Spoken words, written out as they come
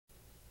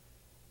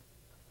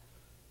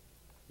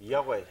Ya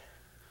koy.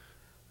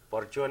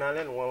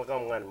 Perjuangan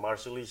welcome ngan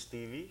Marshallese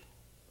TV.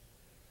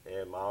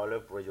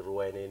 Maole proje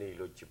ruwaine ni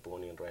lo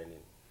chiponin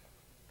rainin.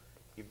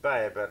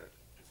 Iba eber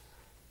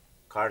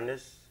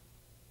Karnes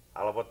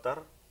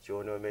alabatar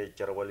jono me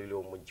charwali lo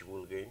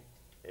jikuul gain.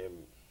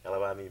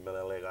 Alabami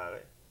melele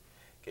gare.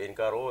 Kain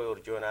karo or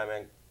jona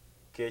men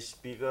case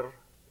speaker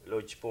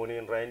lo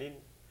chiponin rainin.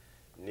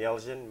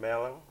 Nelson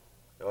Melang.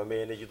 O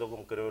me ne jito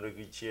kum kero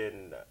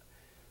gichen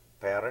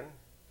parent.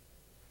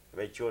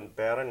 Mechon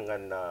parent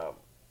ngan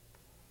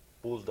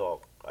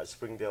Bulldog at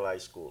Springdale High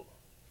School.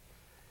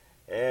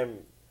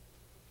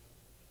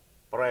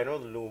 Praino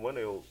luman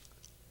yo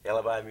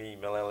Alabami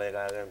melele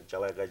gare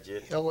chala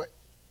gajen.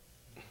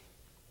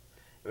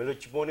 Melo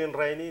chiponin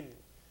rainin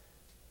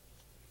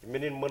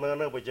minin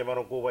menana baca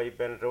marong ko bai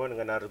pen rawan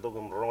ngan ar to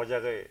kum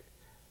rõjañ ke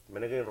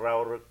menegin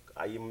rawr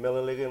ay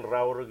melele gen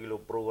rawr gilo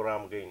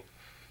program gen.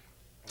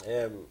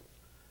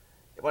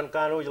 Iban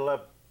kanu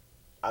jala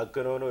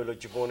akenono lo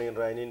chiponin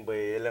rainin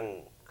bai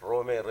elang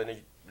rome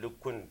rene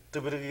lukun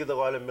tibirgi kita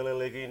kala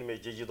melele gen me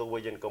jeji to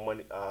wajen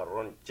kõman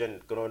ron chen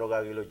kenono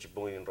ga gilo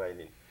chiponin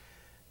rainin.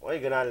 Oi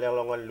gana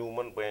lelongan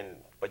luman pen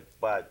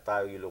pa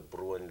ta gilo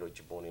pruan lo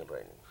chiponin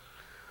rainin.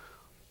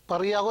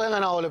 Paria ko yang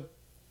ana ole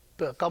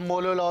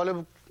kamolo la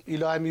ole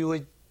ilo ami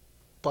we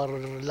par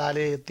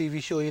lale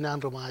TV show inan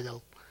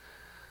rumajal.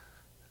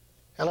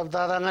 Elap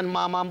darangan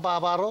mama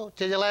paparo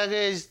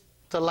chejalage is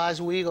the last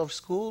week of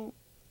school,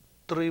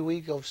 3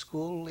 weeks of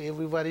school.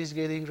 Everybody's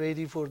getting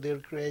ready for their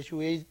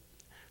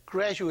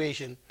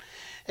graduation.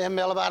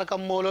 Melabar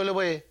kamolo le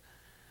boy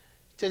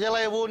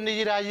chejalage bo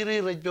niji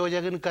rajiri rejbo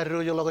jagan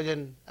kadoojlok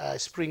jen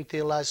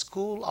Springdale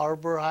School,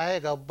 HAR-BER High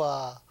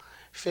gabba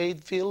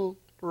Fayetteville,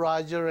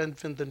 Roger and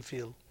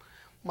Fintonfield.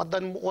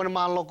 Matan one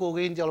man loko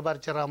gain jalbar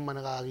charam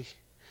managagi.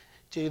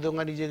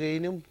 Chedonga ni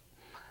jagainum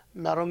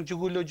marong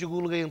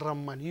jikuul gain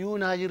ramman. You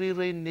najiri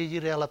rain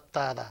nejiri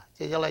alaptada.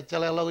 Chejala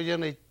chala logo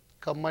jan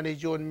kamani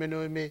jon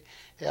meno me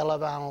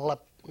elaban lap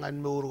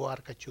ngan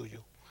murwar kachuju.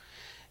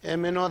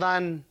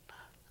 Menodan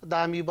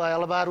dami ba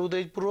elabar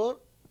uday pro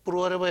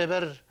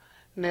reber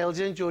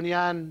Nelson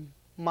Jonian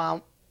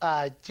ma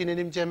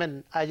chinenim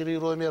chemen ajiri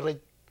rome rej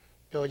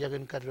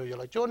peojagan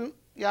kadoojlok. Jon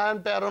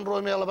yan peron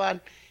rome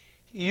elaban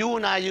you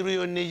na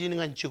jiru nejin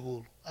ngan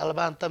jikuul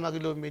alban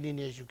tamagilo menin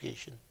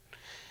education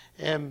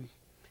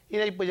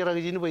ina pajara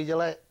gini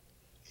bajala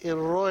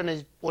ero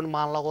ne pon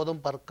man la godom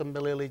par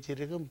kembele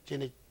jirigum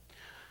chini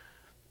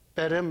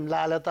perem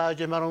lalata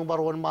je marong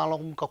baron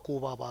malong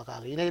kakuba ba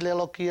ka ina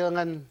lelo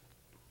kiangan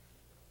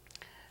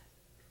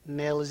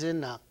Nelson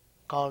na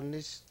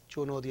Carnes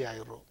chuno di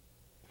airo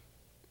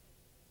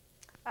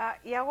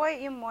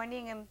Yaway in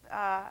morning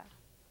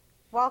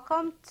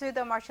welcome to the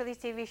Marshallese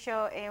TV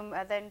show, and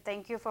then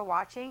thank you for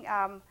watching.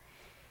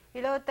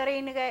 Ilo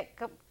tarin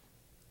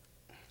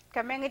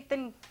kami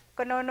ngitin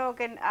konono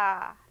ken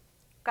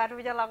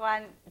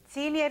kadoojlok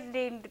senior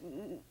din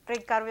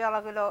red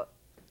kadoojlok ilo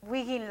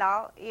wigin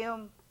lao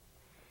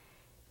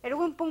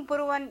erung pung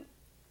puruan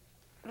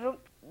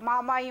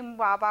mama im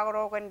baba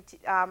ko kan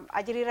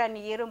ajiriran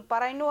yerum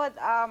paraino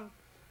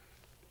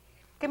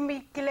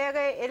kami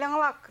kilege elang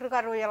lak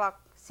kadoojlok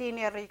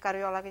senior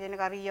kadoojlok jen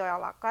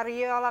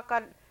kadoojlok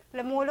kan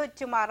lemulo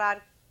cuma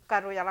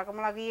kadoojlok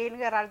malagi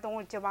ini ral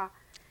tungul cuma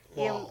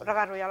yang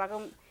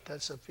kadoojlok.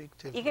 That's a big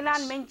difference.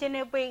 Ikinan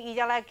mention pe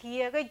ijala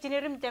kiye ke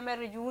jinerim temer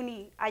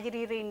juni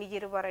ajiri re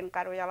nijir baran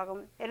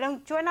kadoojlok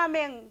elang chona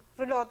meng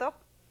rulotok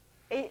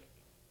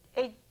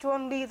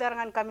chon di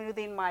darangan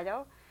community in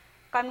majo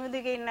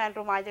community in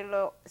rumajal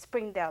lo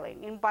Springdale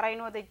in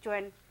paraino de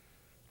chon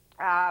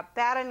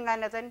parent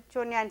nganatan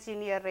chonian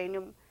senior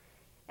renum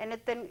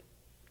eneten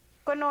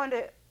kono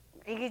de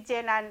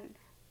igijenan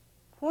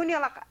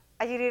hunialak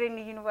ajiri re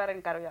nijin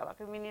baran kadoojlok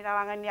mini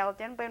rawangan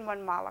yauten pen mon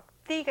malak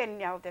tiken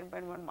yauten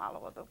pen mon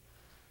malak to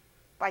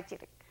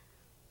pacirik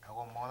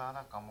ako mola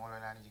na kamola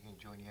na ni jikin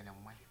jonian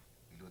naman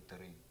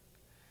iluterin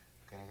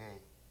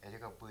kaya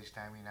ka first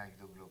time ina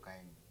itu glo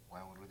kain wa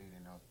urudi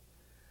no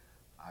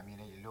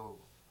amine ilo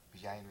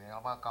bijain me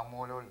apa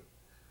kamolol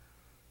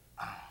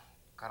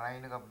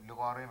karain ka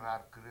lugarin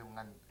rar krim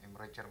ngan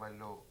imrecher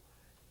ballo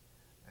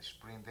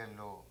Springdale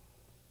lo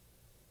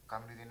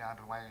community na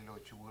rumai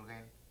lo jikuul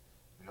gain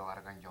lo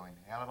arkan join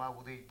elaba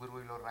udai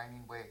buru lo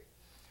rainin boy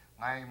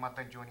ngai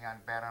matan jonian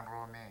peran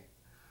rome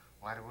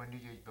wargo ni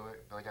je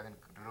do jagan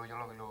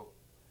kadoojlok lo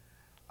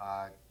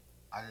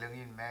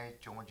alengin me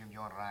chongo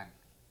jimjon ran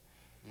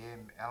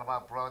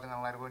elaba pro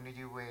dengan wargo ni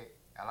je we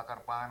alakar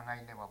pan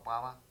ngai ne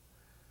bapa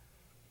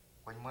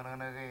kon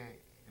manana ge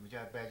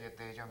imja beje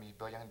te jam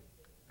do jagan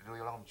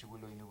kadoojlok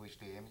jikuul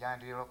university imja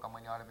di lo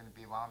kamanyal bin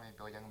piwa me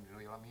do jagan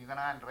kadoojlok mi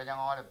kanan rõjañ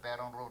ole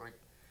peron ro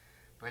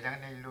do jagan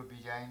ne lo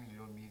bijain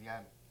lo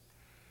median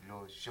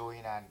lo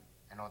showinan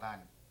enotan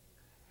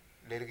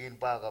lergin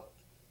pagap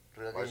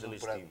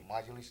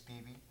Marshallese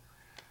TV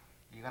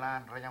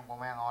ikanan rõjañ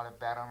komen ole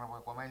peron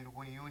ro komen lu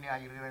kun yuni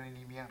ajiriran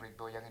ni miang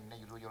reto yang ne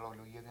kadoojlok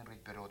lu yegen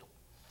rit peroto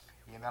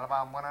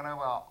yemelba manana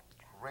ba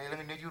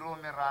railing ne juro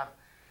merar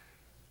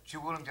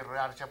jikuul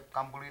cerar cep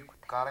kampulit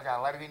kala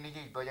jalar gini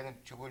ji to jangan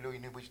jikuul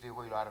ini busti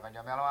ko ilar kan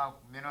jamela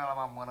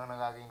minala mana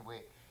nagagin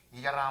we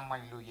ijarama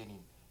lu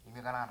yenin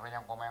imi kana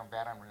rõjañ kõman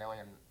peran lewa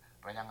yan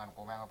rõjañan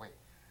kõman pe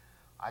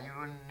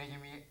ayurun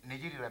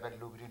neji di lebet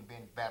lu green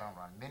pen peran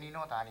ran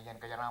menino tani jan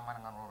kajarama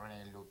ngan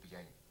rõjañ lu Pija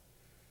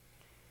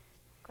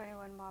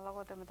Kaiwan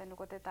malago teman-teman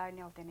ko tayo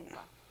ni altini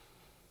ba.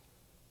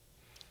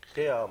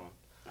 Okay,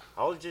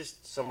 I'll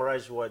just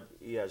summarize what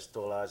he has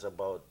told us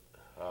about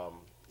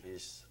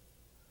his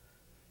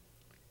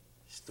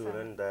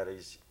student that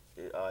is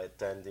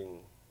attending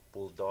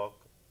Bulldog.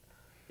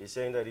 He's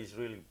saying that he's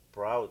really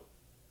proud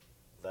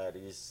that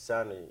his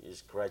son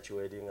is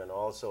graduating and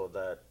also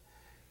that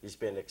he's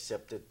been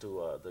accepted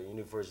to the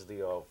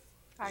University of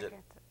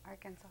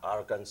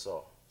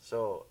Arkansas.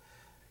 So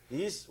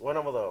he's one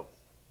of the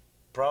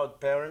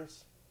proud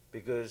parents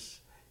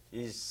because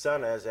his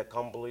son has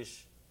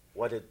accomplished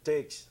what it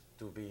takes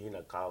to be in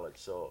a college.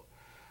 So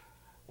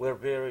we're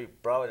very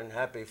proud and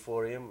happy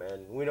for him,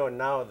 and we know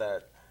now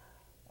that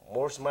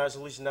most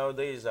Marshallese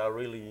nowadays are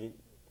really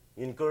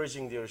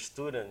encouraging their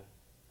students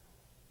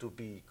to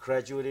be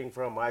graduating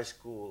from high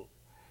school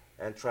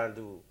and trying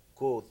to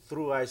go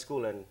through high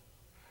school and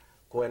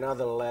go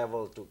another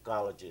level to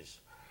colleges.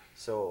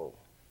 So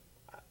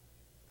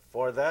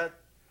for that,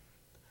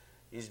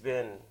 he's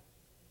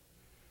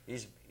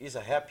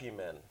a happy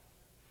man.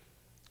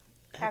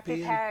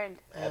 Happy parent.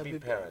 Happy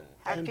parent.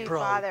 Happy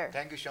father.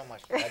 Thank you so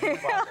much. Happy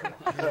father.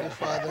 Happy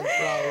father,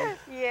 proud.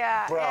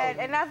 Yeah, Proud. and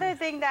another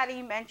thing that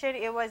he mentioned,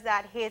 it was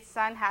that his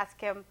son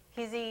asked him,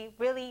 he's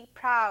really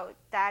proud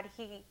that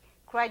he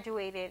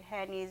graduated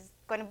and he's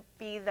going to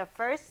be the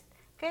first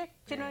kid,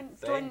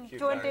 Thank you,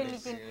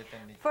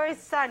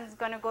 first son's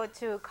going to go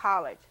to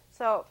college.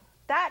 So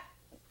that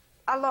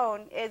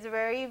alone is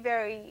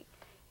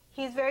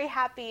he's very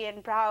happy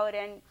and proud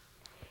and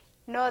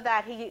know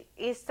that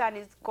his son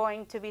is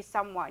going to be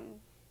someone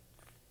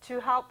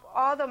to help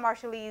all the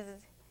Marshallese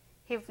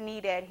if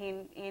needed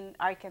in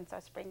Arkansas,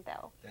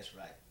 Springdale. That's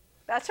right.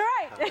 That's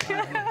right.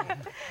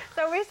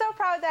 So we're so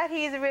proud that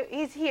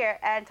he's here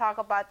and talk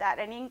about that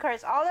and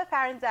encourage all the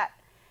parents that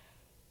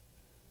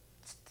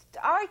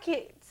our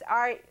kids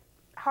are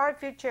our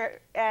future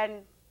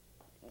and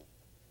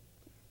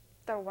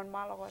the one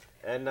mile.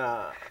 And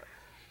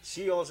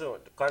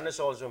Carnes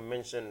also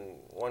mentioned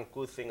one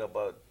good thing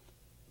about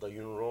the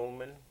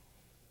enrollment.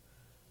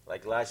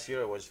 Like last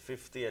year it was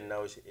 50 and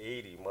now it's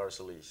 80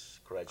 Marshallese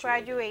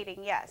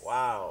Graduating, yes.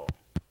 Wow.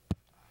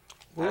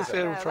 We're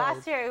very proud.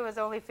 Last year it was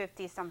only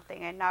 50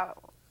 something and now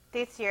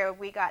this year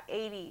we got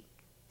 80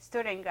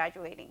 students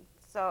graduating.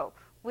 So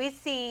we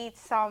see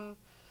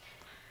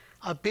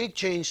A big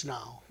change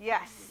now.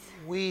 Yes,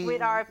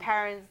 with our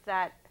parents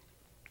that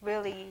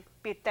really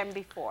beat them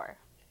before.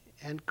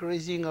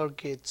 Encouraging our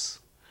kids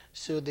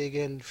so they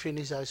can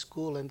finish high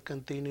school and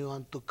continue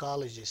on to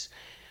colleges.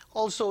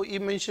 Also, he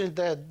mentioned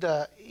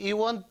that he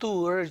wants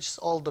to urge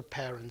all the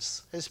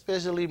parents,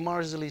 especially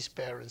Marshallese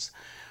parents.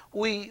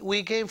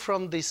 We came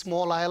from the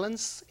small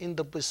islands in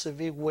the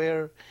Pacific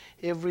where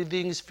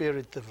everything is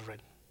very different.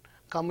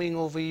 Coming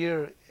over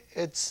here,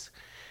 it's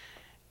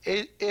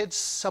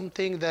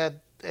something that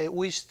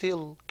we're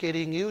still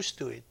getting used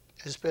to it,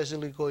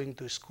 especially going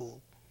to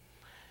school.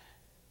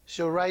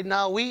 So right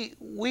now we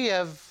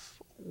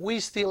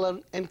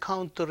still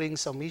encountering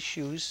some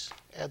issues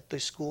at the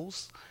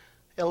schools,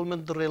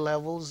 elementary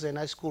levels and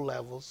high school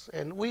levels,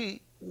 and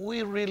we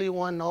really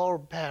want our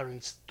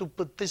parents to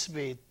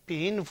participate,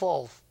 be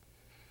involved,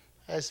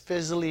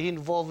 especially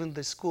involved in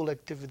the school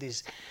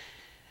activities,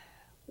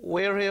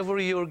 wherever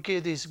your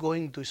kid is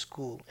going to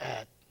school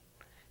at.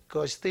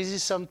 Because this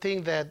is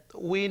something that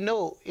we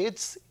know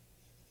it's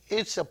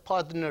a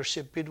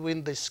partnership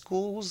between the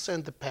schools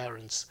and the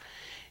parents.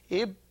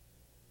 If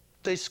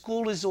the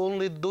school is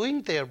only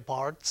doing their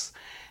parts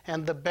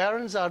and the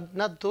parents are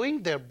not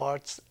doing their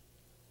parts,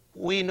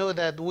 we know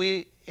that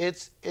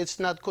it's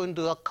not going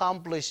to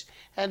accomplish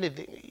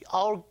anything.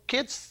 Our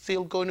kids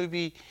still going to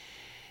be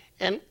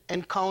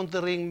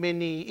encountering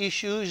many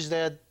issues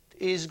that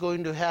is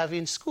going to have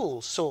in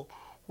school. So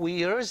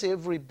we urge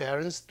every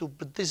parents to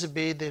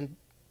participate and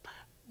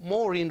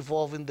more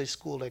involved in the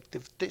school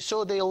activity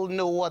so they'll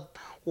know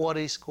what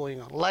is going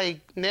on.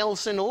 Like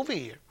Nelson over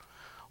here,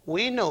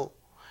 we know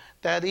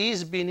that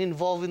he's been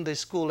involved in the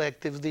school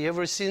activity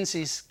ever since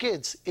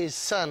his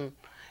son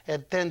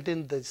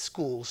attending the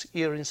schools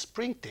here in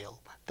Springdale.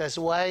 That's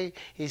why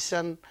his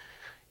son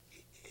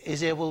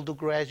is able to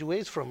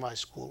graduate from high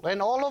school. And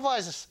all of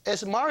us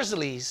as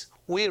Marshallese,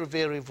 we're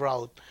very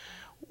proud.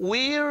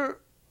 We're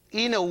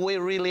in a way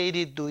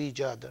related to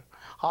each other.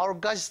 Our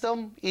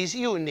custom is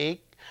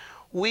unique.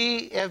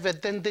 We have a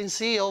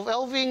tendency of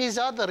helping each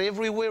other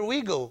everywhere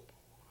we go.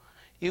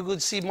 You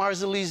could see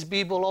Marshallese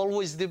people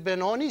always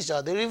depend on each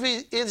other.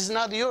 If it's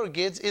not your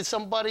kids, it's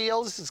somebody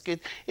else's kid,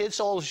 it's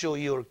also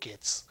your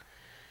kids.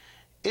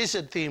 It's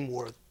a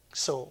teamwork.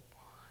 So,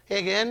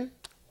 again,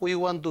 we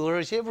want to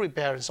urge every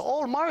parent,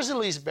 all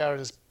Marshallese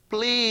parents,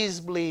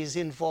 please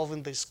involve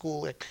in the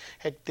school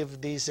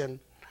activities and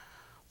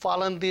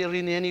volunteer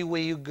in any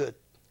way you could.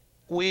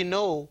 we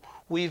know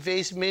we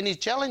face many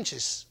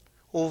challenges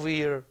over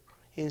here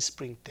in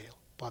Springdale,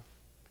 but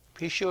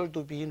be sure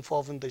to be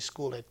involved in the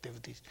school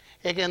activities.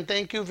 Again,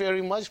 thank you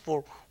very much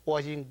for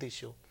watching this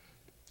show.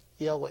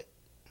 Yahweh.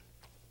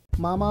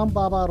 Mama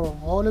babaro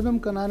olebem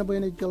kanana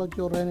boyne jolo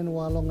choren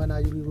walo ngana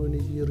yuri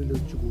roni yuri lo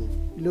jikuul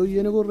lo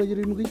yene go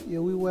rajiri mugi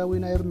yewi wawi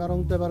na er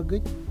marong tabar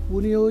gej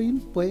wuni oyin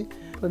poy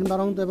ren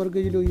marong tabar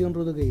gej lo yen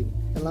rodo gej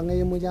elanga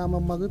yemu jama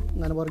magut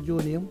ngana war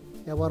jonium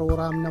ya war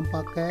oram nam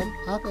pakel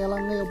ak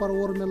elanga ya war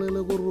wor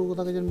melele go ru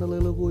ta jen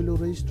melele go lo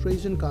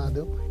registration card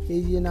e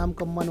ye nam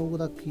kamman ugo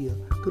da kiya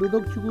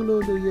krudok jikuulo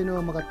lo yene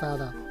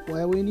magatada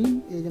waween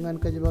e jangan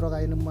ka jabaro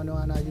kay nam mano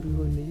ana yuri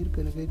roni yir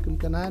kana kay kum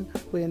kanan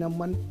poy nam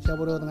man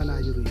jabaro ngana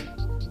yuri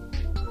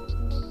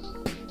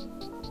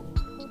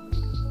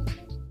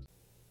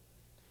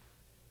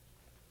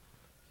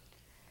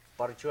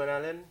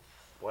Parchuanalen,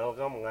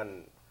 welcome ngan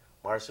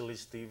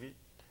Marshallese TV.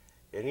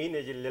 Yang ini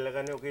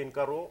jilelakan yokin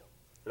karo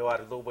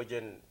luar do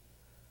bajen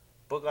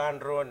pekan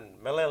ron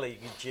melele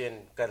kijen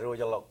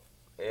kadoojlok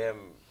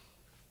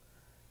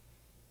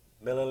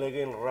melele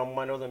kin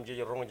ramano dam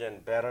je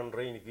rõjañ parent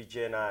rain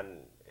kijen an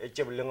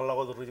echeb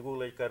lengo do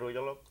jikuul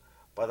kadoojlok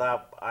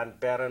pada an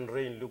parent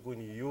rain lukun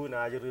yu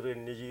na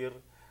jiriren nijir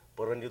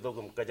porandito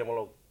kum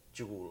kajamolok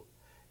jikuul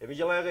emi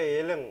jalaga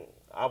eleng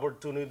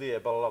opportunity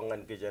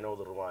ebalangan kijen od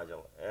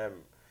rumajal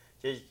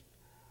je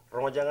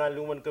rõjañ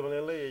luman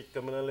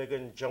kemelele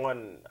kan jangan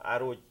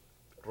aru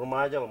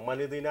rumajal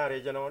mani dinar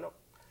ejano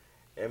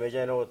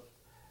emejano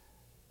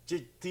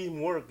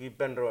teamwork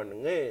ipendron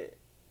nge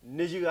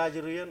niji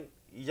ajirian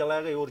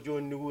ijalaga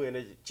urjon nugu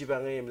ene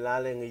chibange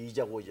mlale nge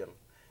ijagojan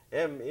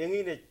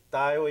engine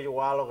tayo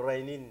walok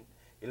rainin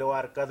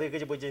ilawar kade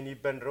ke bojen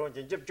ipendron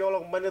jep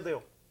cholok mani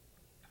deo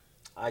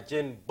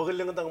ajen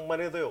begeling tang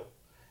mani deo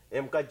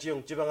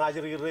kajiong chibang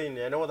ajiri rain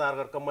eno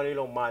dar kamani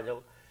lo majal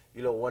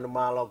ilo wan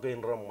malo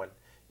gain ramman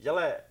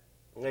jala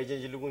ngai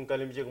jenji lugun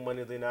kalim jeg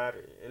mani dinar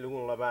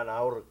lugun laban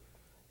aur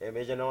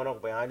ejano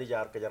nok bayani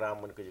jar ke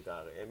jaraman ke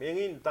jika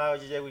engin tayo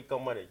je wi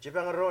kamani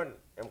chibang ron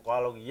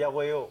kwalok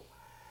yagoyo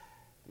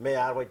me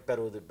arwai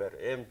peru de per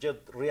jet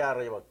riar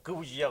ya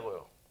kuji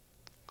yagoyo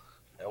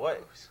ewa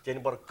jen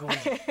bar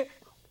kuji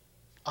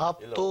up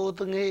to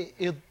tnge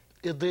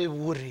ide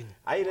wurin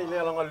ai ne le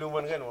long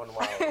luman kan wan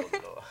malo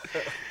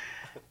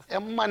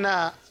mana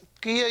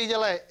kiya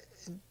jala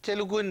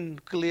Telugun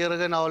clear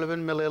gan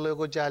awleben melele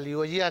ko jali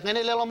o ya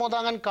ngene le lomo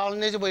dangan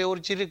kalne je boy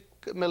urchiri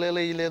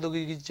melele ile do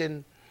gi chen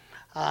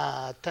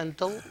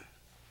tantal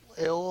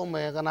eo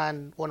me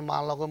ganan on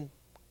malagum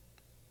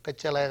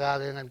kachala ga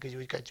ngan ki ju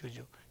ka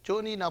ju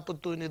choni na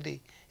opportunity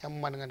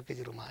amman ngan ki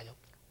ju mayo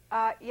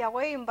ya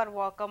way imbar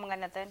welcome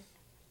nganatan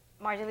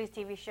Marshallese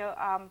TV show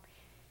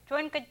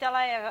chuan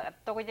kachala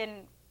to ko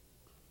jen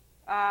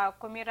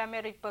komira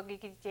merik pagi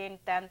ki chen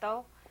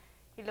tantal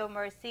ilo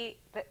mercy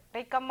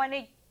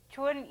rekamane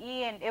chuan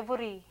and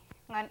every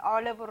ngan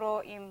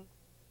olebro im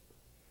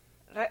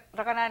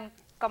rakanan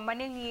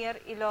kamani near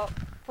ilo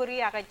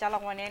puri aka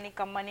chalangwane ni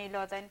kamani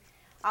lo tan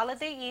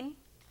alate in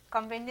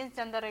convention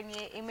center ni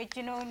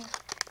imaginon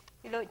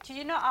ilo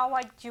chino awa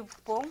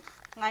jupong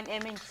ngan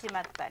emen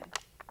simatan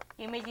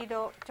imagino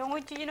chongu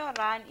chino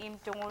ran im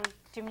chongu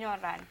chimnyo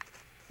ran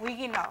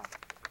wigino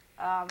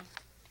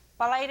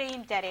palaire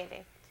im tarele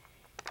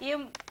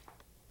im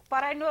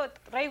parano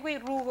raigui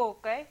rugo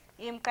kai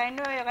im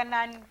kaino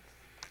yakanan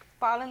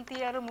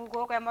volunteer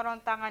mugo kay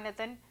maron tangan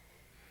natin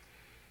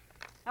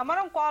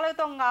amaron quality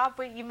nga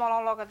po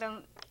imololo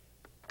katong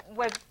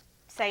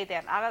website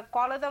din aga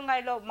quality nga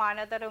ilo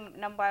monitor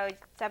number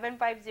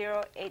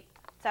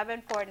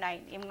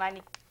 7508749 im nga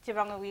ni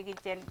chibang wigi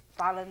jen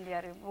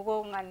volunteer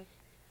mugo ngan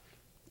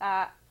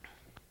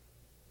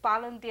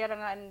volunteer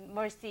ngan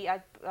mercy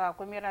at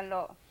kumiran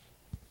lo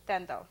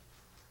tento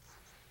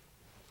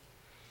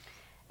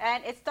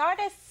and it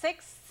started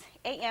 6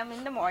 a.m.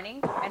 in the morning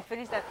and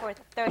finished at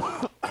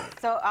 4:30.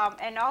 So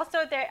and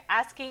also they're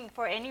asking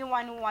for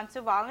anyone who wants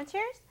to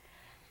volunteer,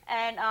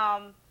 and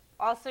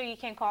also you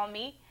can call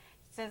me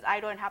since I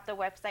don't have the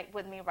website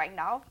with me right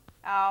now.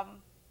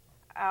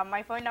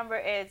 My phone number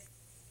is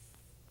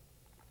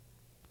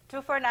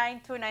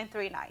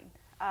 249-2939,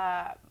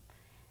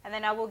 and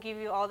then I will give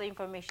you all the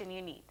information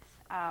you need.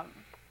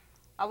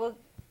 I will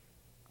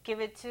give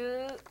it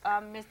to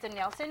Mr.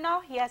 Nelson now.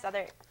 He has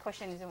other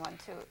questions he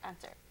wants to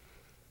answer.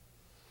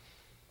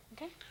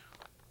 Okay.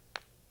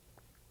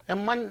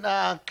 Emman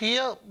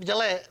kia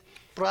jale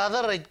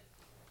brother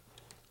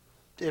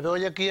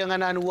eboja kia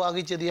nganan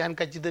uagi chedian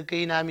kachide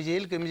ke nami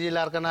jail ke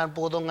mijilar kanan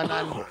podong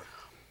nganan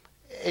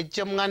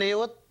echem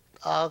nganeyot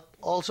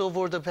also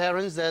for the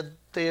parents that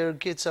their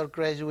kids are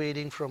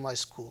graduating from high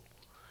school.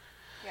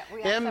 Yeah,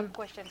 we have some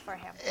questions for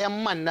him.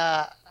 Emman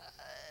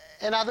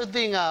another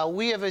thing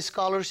we have a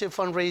scholarship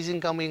fundraising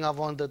coming up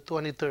on the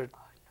 23rd.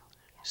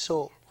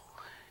 So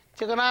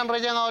Chikanan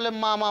rajang awle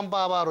mama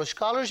babaro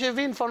scholarship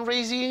in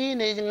fundraising in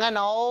ngan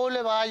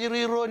awle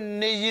bajiri ro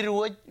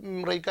nejiru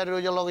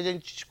kadoojlok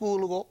jen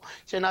school go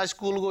chena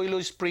school go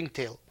ilo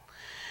Springdale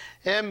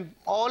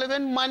awle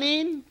ben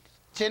money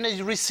chen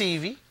is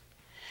receiving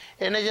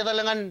ene jeta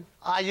lengan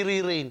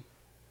ajri rain.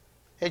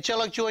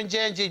 Echalak chuan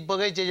chen chich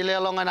bagai chich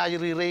lelongan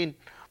ajri rain.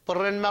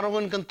 Paren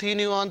marungun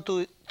continue on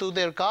to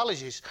their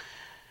colleges.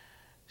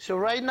 So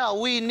right now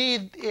we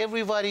need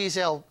everybody's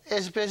help,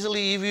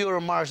 especially if you're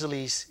a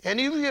Marshallese. And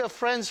if you have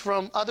friends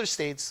from other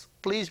states,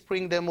 please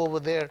bring them over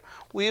there.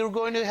 We are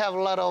going to have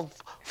a lot of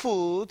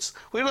foods.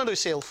 We're going to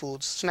sell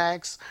foods,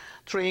 snacks,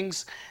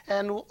 drinks,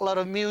 and a lot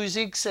of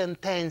musics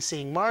and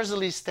dancing,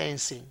 Marshallese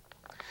dancing.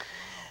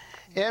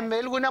 And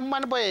melgo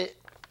naman ba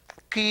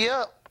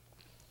kia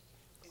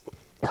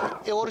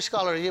or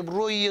scholar ye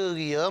roya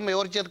gia me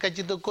or chat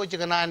kachito ko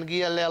chikanan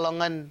gia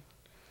lelongan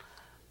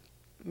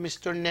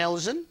Mr.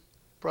 Nelson,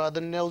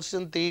 Brother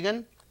Nelson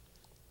Tegan.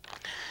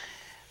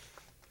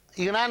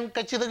 Inan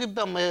kachito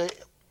kipam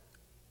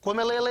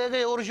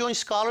komelele or join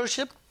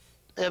scholarship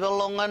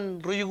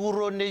ebalongan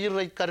ruyuguro neji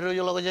right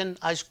kadoojlok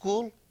high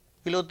school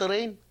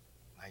piloterrain.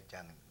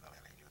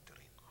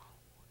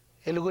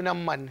 Elugo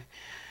naman.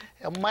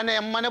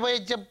 Mana ba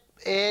jab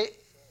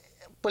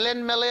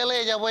plan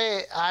melele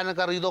jabe an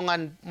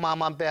karidongan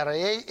mama pera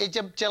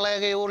jab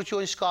chalage or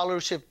join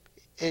scholarship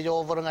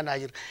over ngan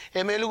ajir.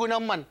 Emelugo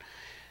naman.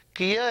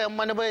 Kia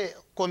mana ba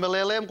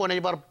komelele ko ne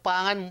bar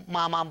pangan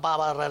mama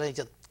papa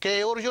ranjat.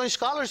 Ke or join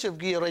scholarship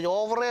gira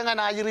over ngan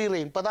ajiri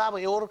rain pada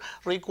ba or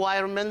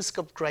requirements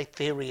kap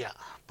criteria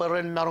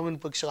paren marungun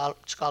pag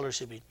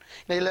scholarship in.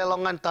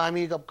 Nailelongan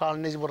tami kap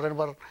college borren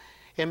bar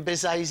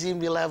emphasizing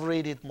will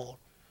elaborate it more.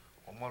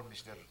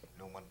 Mr.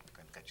 Luman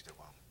kan kachito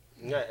ko.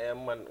 Nga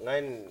man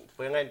ngain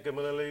pengain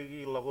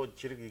kemelele lago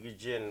chirgi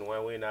gijen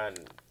wawenan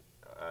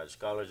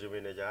scholarship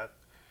in ajak.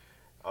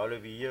 All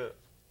of you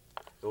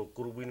to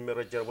kurubin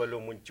mera charbalo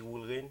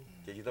muncul gain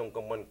jadi tam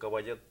kõman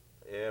kõbajõt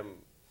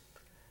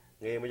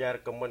ngai majar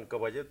kõman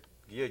kõbajõt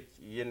ye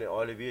yen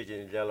all of you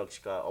jadi jalak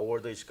ska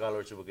award the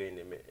scholarship gain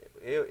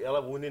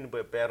ela bunin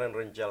be parent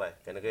renchala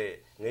kan ke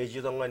ngai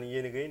jidongan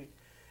yen gain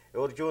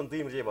or jon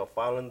tim jeba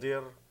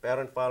volunteer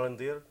parent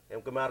volunteer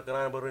kemar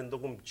kana berin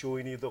dokum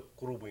join itu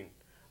kurubin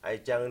ai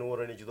jangan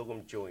orang ni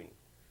dokum join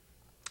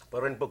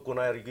parent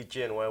pekuna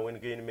rigichen wa wen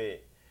gain me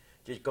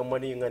jadi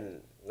kõmani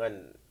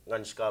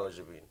ngan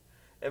scholarship in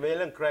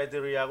emelang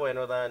criteria ko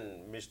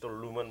enodan Mr.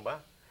 Luman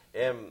ba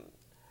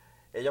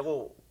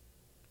jago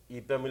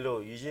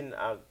ipamilo izin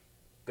a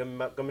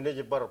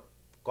kemene par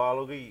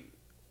kalogi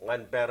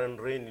ngan parent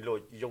rain lo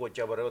jago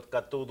chabarot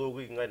katudo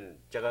ngan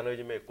chagano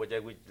me ko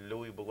jago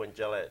lui bugon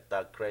chala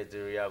ta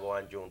criteria ko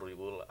anjon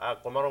rigul a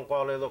komaron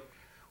kole dok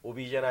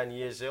ubijana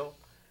niesel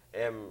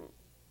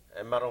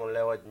marong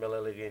lewat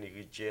melele geni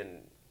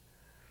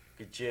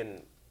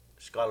kitchen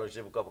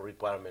scholarship kap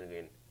requirement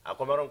gen a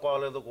komaron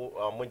kole dok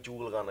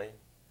muncul ganai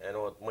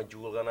enot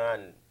muncul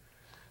ganan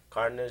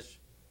karnes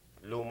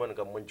luman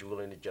ka muncul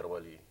ni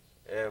charwali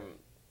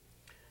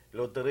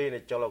lottery ni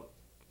chalok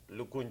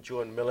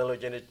lukunchon melele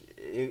jene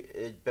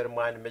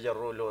perman major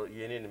role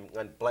yenin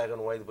ngan black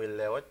and white by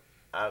lewat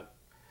a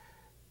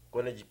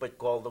kone jipat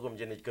call dokum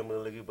jene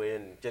kemele gi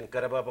bayen chen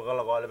karaba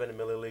bakala kala ben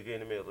melele gi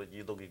me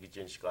roji dogi gi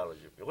chen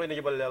scholarship ko ni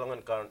jibal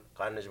lelangan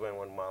karnes bayen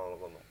wan mal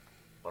ko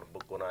par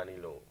bukonani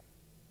lo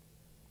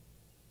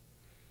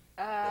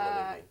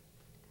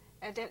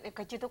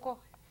kachito ko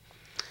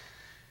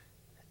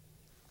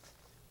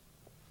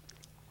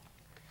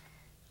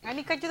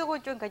ani kachito ko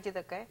chon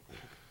kachito kai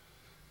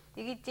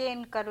igi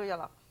chen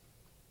kadoojlok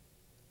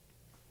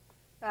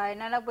ai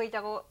nana boy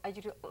jago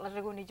ajuru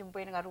lagu ni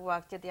jumpai dengan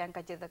ruak jadi yang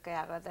kachito kai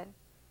agadan.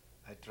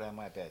 I try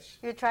my best.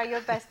 You try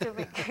your best to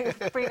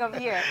bring him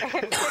here.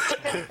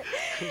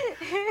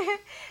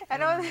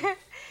 And also,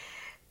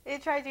 you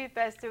tried your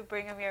best to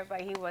bring him here, but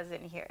he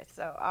wasn't here.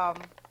 So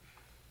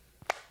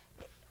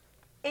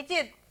it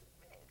did.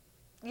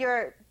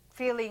 You're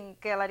feeling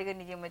kayak lagi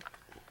ni jumpa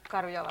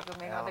kadoojlok tu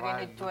memang tu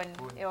ni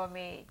tuan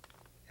me.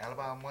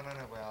 Alba mana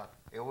na ba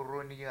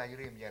euro ni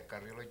ajrim ya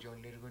kadoojlok John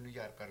Lee ni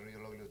ya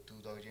kadoojlok lo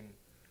 2009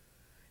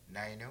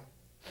 no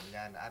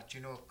yan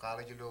archino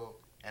college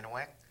lo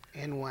NWAC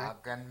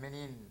akan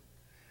menin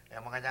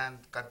yang mengajar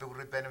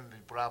kategori pen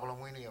problem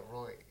ini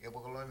ro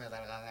kalau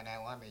metal kangen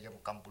awan meja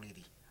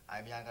kampuliti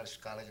ay yang kar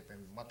skala je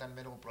pen matan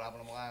menu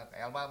problem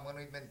alba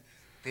mana men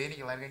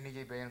teni lagi ni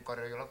je pen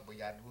kadoojlok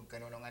bayar gun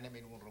kenonongannya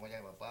menu rumah je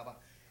apa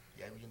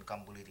ya ujung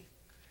kampuliti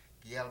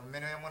kial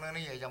menu yang mana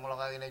ni ya jamal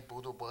kali ni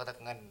putu pagata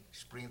dengan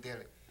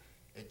Springdale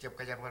ejep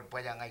kajar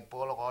pajang ay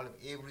polo all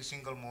every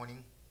single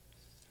morning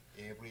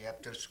every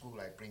after school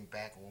I bring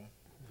back home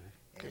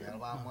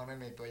alba mana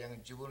ni to yang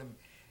jikuul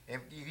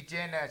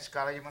ikichen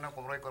skala je mana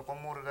komroi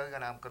komor ga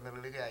nam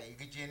kamera lagi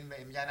ikichen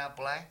menjana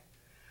apply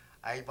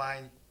I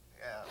find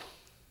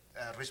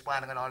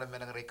respond dengan all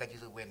men reka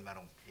jitu wen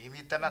marung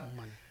imi tanak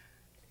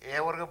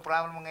warga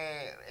problem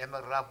nge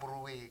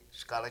rapurui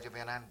skala je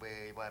menan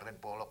be baren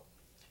polok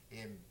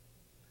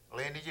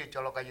Leni je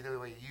colok aja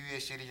tu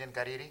US citizen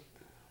kariri,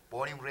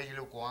 born and raised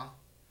in Guam,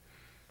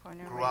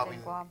 grew up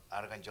in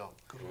Arkansas.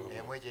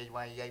 Emo je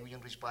mai yai ujung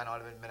respond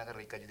all when mereka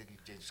reka jadi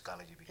change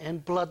skala je.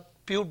 And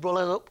pure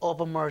blood of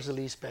a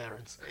Marshallese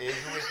parents.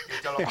 US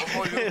colok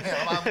komo lu,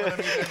 amam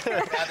ni,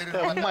 ada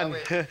rumah mana,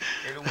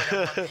 elu mana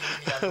mati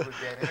ni aku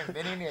berjalan.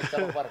 Beni ni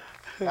colok par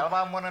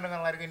Alba mana dengan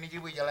lari ni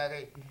jibu jalan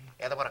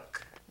eta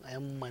barak.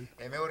 Emman.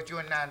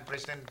 Urchuan nan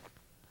President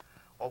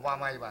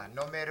Obama iba.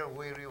 No matter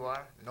where you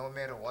are, no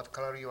matter what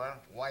color you are,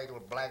 white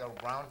or black or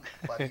brown,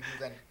 but if you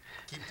can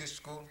keep this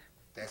school,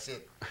 that's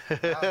it. We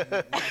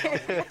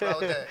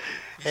proud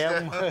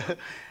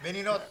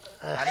many not.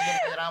 Hari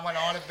ini ramai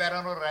all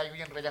beran or rai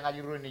yang rõjañ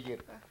ajuru nijir.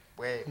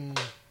 We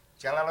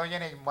calalonya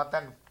ni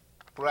matan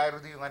pulai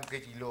rudi dengan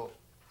kecilo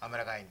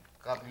Amerika ini.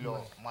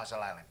 Kapilo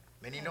masalah.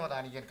 Many not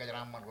hari ini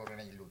kejaraman korang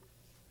ilu.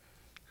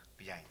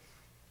 Pija.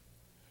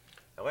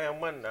 Ako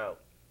yang man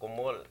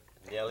kumol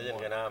nialayan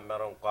kana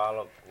merong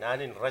kalok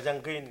nanin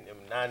rajangkin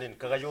nanin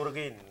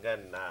kagajurgin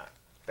gan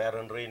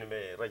parent rin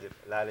me rajit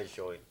lale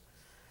show.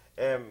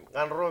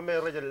 Ngan ro me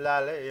rajit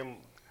lale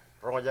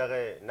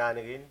rõjañ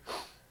nanigin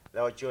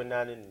law chon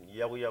nanin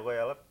yagu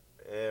yalap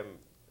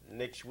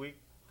next week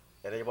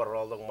and I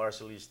borrow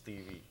Marshallese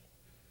TV.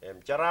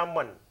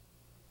 Charaman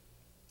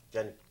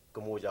jan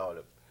kemuja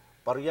olep.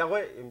 Par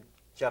yawe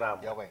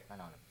charam. Yawe,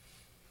 mana?